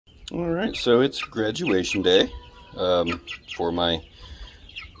All right, so it's graduation day for my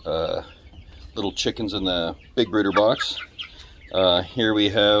little chickens in the big brooder box. Here we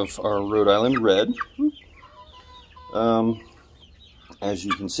have our Rhode Island Red. As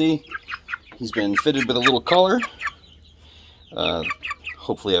you can see, he's been fitted with a little collar.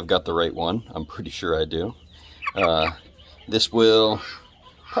 Hopefully I've got the right one. I'm pretty sure I do. This will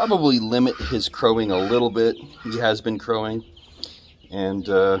probably limit his crowing a little bit. He has been crowing, and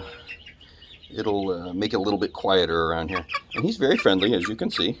it'll make it a little bit quieter around here. And he's very friendly, as you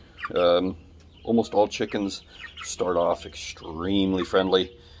can see. Almost all chickens start off extremely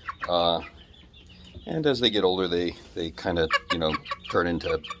friendly, and as they get older, they kind of, turn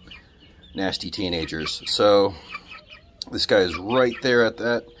into nasty teenagers. So this guy is right there at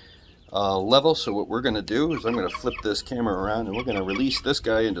that level. So what we're going to do is I'm going to flip this camera around, and we're going to release this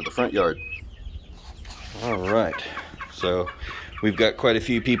guy into the front yard. All right, so we've got quite a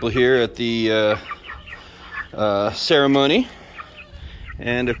few people here at the ceremony.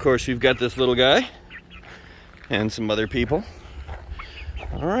 And of course, we've got this little guy and some other people.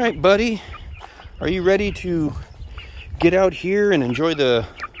 All right, buddy, are you ready to get out here and enjoy the,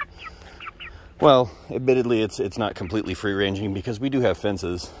 well, admittedly, it's not completely free ranging because we do have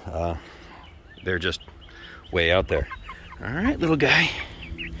fences. They're just way out there. All right, little guy,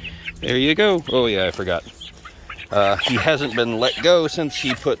 there you go. Oh yeah, I forgot. He hasn't been let go since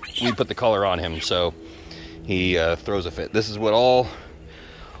we put the collar on him, so he throws a fit. This is what all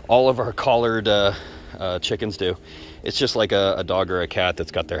of our collared chickens do. It's just like a dog or a cat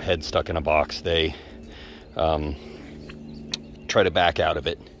that's got their head stuck in a box. They try to back out of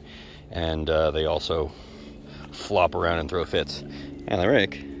it, and they also flop around and throw fits.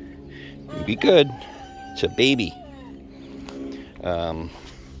 Alaric, you be good. It's a baby. Of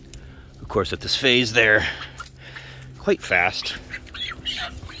course, at this phase, they're quite fast.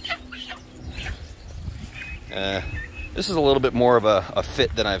 This is a little bit more of a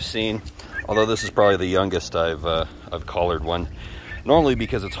fit than I've seen, although this is probably the youngest I've collared one. Normally,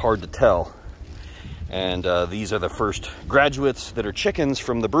 because it's hard to tell. And these are the first graduates that are chickens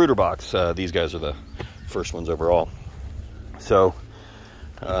from the brooder box. These guys are the first ones overall. So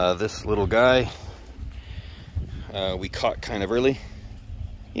this little guy we caught kind of early.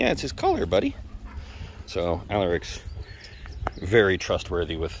 Yeah, it's his collar, buddy. So Alaric's very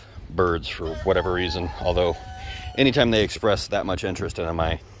trustworthy with birds for whatever reason, although anytime they express that much interest in them,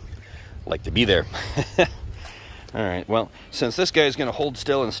 I like to be there. All right, well, since this guy's going to hold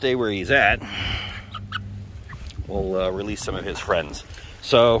still and stay where he's at, we'll release some of his friends.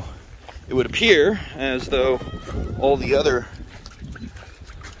 So it would appear as though all the other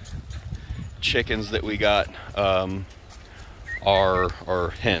chickens that we got are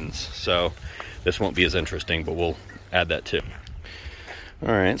hens. So this won't be as interesting, but we'll add that too.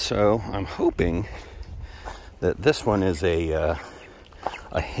 All right, so I'm hoping that this one is a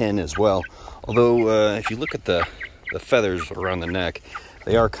hen as well. Although if you look at the feathers around the neck,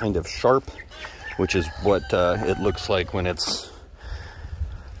 they are kind of sharp, which is what it looks like when it's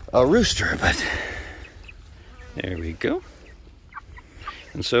a rooster. But there we go.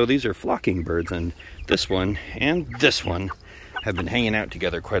 And so these are flocking birds, and this one have been hanging out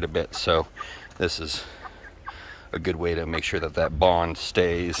together quite a bit. So this is a good way to make sure that that bond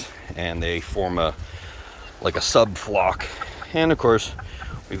stays and they form like a sub flock. And of course,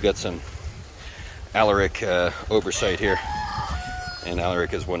 we've got some Alaric oversight here, and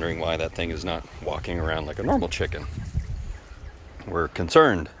Alaric is wondering why that thing is not walking around like a normal chicken. We're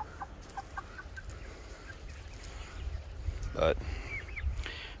concerned, but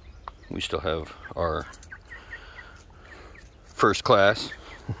we still have our first class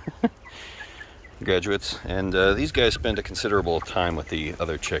graduates, and these guys spend a considerable time with the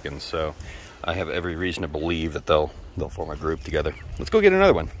other chickens, so I have every reason to believe that they'll form a group together. Let's go get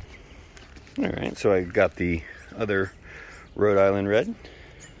another one. All right, so I got the other Rhode Island Red,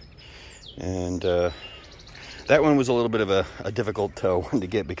 and that one was a little bit of a difficult one to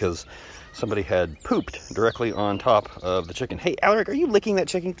get because somebody had pooped directly on top of the chicken. Hey, Alaric, are you licking that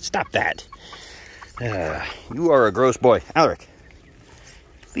chicken? Stop that. You are a gross boy. Alaric,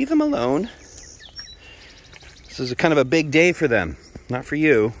 leave them alone. This is kind of a big day for them, not for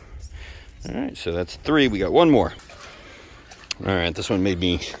you. All right, so that's 3. We got one more. All right, this one made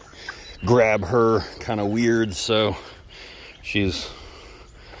me grab her kind of weird, so she's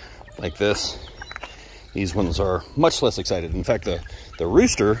like this. These ones are much less excited. In fact, the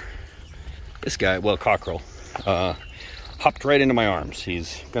rooster, this guy, well, cockerel, hopped right into my arms.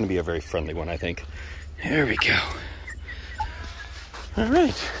 He's going to be a very friendly one, I think. There we go. All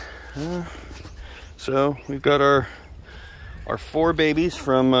right. So we've got our our 4 babies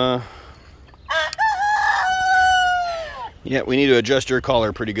from, yeah, we need to adjust your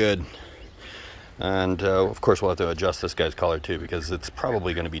collar pretty good. And of course we'll have to adjust this guy's collar too, because it's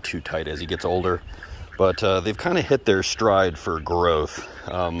probably going to be too tight as he gets older. But they've kind of hit their stride for growth.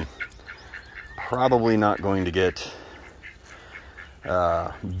 Probably not going to get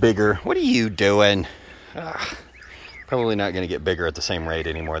bigger. What are you doing? Probably not going to get bigger at the same rate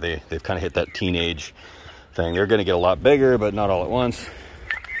anymore. They've kind of hit that teenage thing. They're going to get a lot bigger, but not all at once.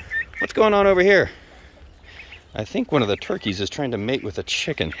 What's going on over here? I think one of the turkeys is trying to mate with a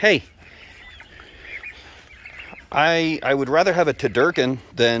chicken. Hey! I would rather have a Tudurkin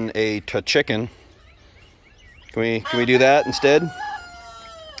than a chicken. Can we do that instead?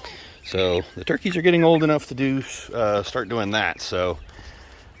 So the turkeys are getting old enough to start doing that. So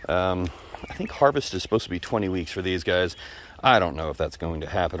I think harvest is supposed to be 20 weeks for these guys. I don't know if that's going to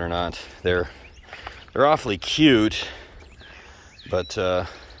happen or not. They're awfully cute, but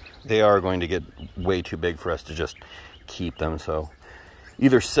they are going to get way too big for us to just keep them. So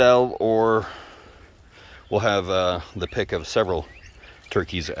either sell, or we'll have the pick of several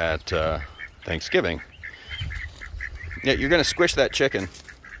turkeys at Thanksgiving. Yeah, you're going to squish that chicken.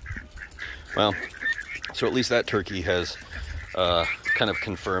 Well, so at least that turkey has kind of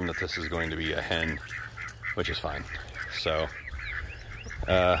confirmed that this is going to be a hen, which is fine. So,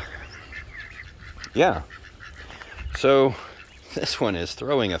 yeah. So this one is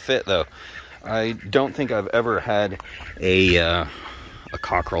throwing a fit, though. I don't think I've ever had a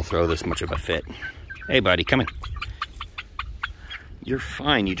cockerel throw this much of a fit. Hey, buddy, come in. You're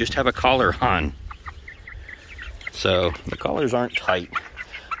fine. You just have a collar on. So the collars aren't tight,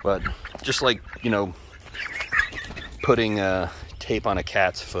 but just like, you know, putting tape on a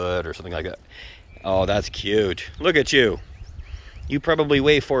cat's foot or something like that. Oh, that's cute. Look at you. You probably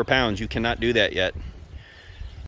weigh 4 pounds. You cannot do that yet.